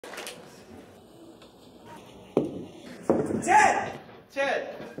Ted!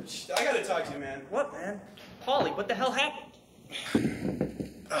 Ted, I gotta talk to you, man. What, man? Polly, what the hell happened?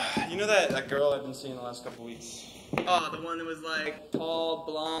 You know that girl I've been seeing the last couple weeks? Oh, the one that was like tall,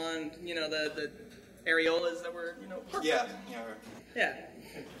 blonde, you know, the areolas that were, you know, perfect. Yeah, her. Yeah.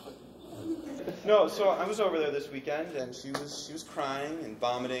 No, so I was over there this weekend, and she was crying and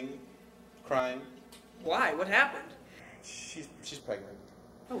vomiting, crying. Why? What happened? She's pregnant.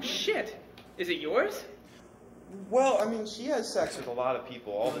 Oh, shit. Is it yours? Well, I mean, she has sex with a lot of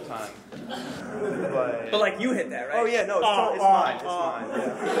people all the time. But like you hit that, right? Oh yeah, no, it's mine. It's mine.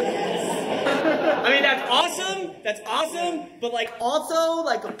 Yeah. I mean, that's awesome. That's awesome. But like, also,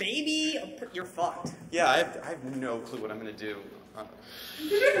 like a baby, you're fucked. Yeah, I have no clue what I'm gonna do.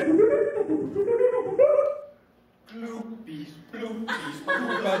 Gloopies, gloopies,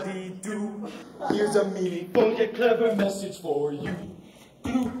 Poopadeedo. Here's a meaningful yet clever message for you.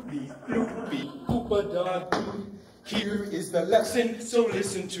 Gloopie, gloopie, Poopadeedo. Here is the lesson, so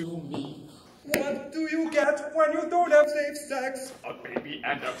listen to me. What do you get when you don't have safe sex? A baby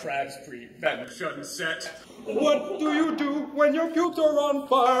and a crab's prevention set. What do you do when your pubes are on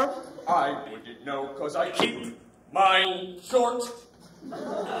fire? I wouldn't know, cause I keep mine short.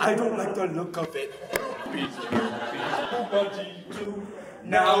 I don't like the look of it.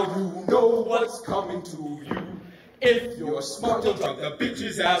 Now you know what's coming to you. If you're smart, you'll drop the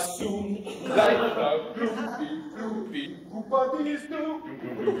bitch's ass soon. Like the gloopy, gloopy, Poopadeedo.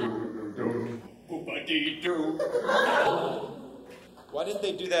 Poopadeedo. Why didn't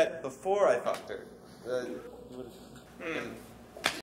they do that before I fucked her?